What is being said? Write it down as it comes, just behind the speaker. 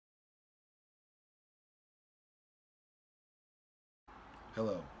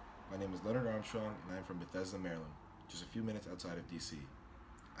Hello, my name is Leonard Armstrong and I am from Bethesda, Maryland, just a few minutes outside of DC.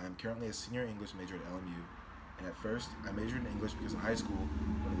 I am currently a senior English major at LMU, and at first I majored in English because in high school,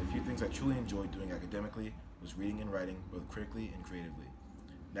 one of the few things I truly enjoyed doing academically was reading and writing both critically and creatively.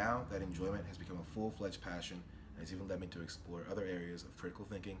 Now that enjoyment has become a full-fledged passion and has even led me to explore other areas of critical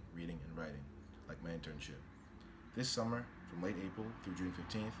thinking, reading, and writing, like my internship. This summer, from late April through June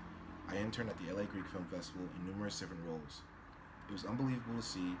 15th, I interned at the LA Greek Film Festival in numerous different roles. It was unbelievable to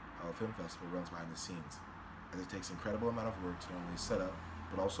see how a film festival runs behind the scenes, as it takes an incredible amount of work to not only set up,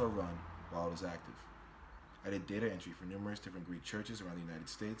 but also run while it is active. I did data entry for numerous different Greek churches around the United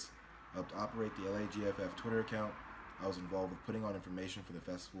States, I helped operate the LAGFF Twitter account, I was involved with putting on information for the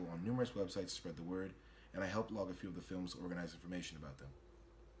festival on numerous websites to spread the word, and I helped log a few of the films to organize information about them.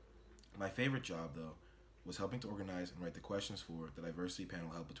 My favorite job, though, was helping to organize and write the questions for the diversity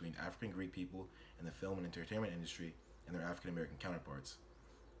panel held between African Greek people in the film and entertainment industry and their African American counterparts,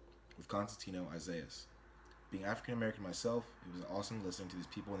 with Constantino Isaias. Being African American myself, it was awesome listening to these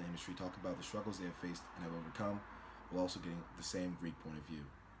people in the industry talk about the struggles they have faced and have overcome, while also getting the same Greek point of view.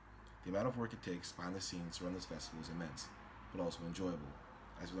 The amount of work it takes behind the scenes to run this festival is immense, but also enjoyable,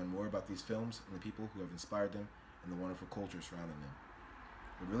 as we learn more about these films and the people who have inspired them and the wonderful culture surrounding them.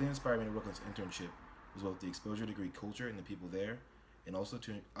 What really inspired me to work on this internship was both the exposure to Greek culture and the people there, and also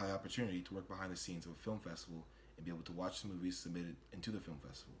to an opportunity to work behind the scenes of a film festival and be able to watch the movies submitted into the film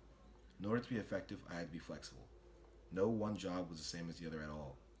festival. In order to be effective, I had to be flexible. No one job was the same as the other at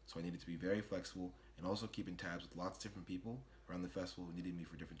all, so I needed to be very flexible and also keeping tabs with lots of different people around the festival who needed me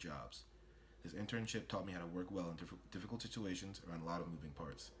for different jobs. This internship taught me how to work well in difficult situations around a lot of moving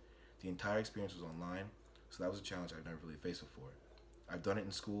parts. The entire experience was online, so that was a challenge I've never really faced before. I've done it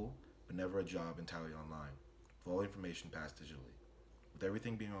in school, but never a job entirely online, with all information passed digitally. With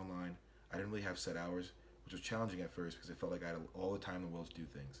everything being online, I didn't really have set hours, which was challenging at first because it felt like I had all the time in the world to do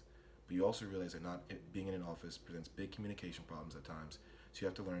things. But you also realize that not being in an office presents big communication problems at times, so you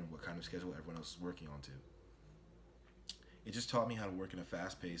have to learn what kind of schedule everyone else is working on too. It just taught me how to work in a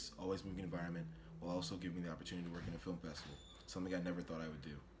fast-paced, always moving environment while also giving me the opportunity to work in a film festival, something I never thought I would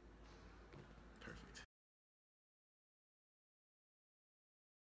do.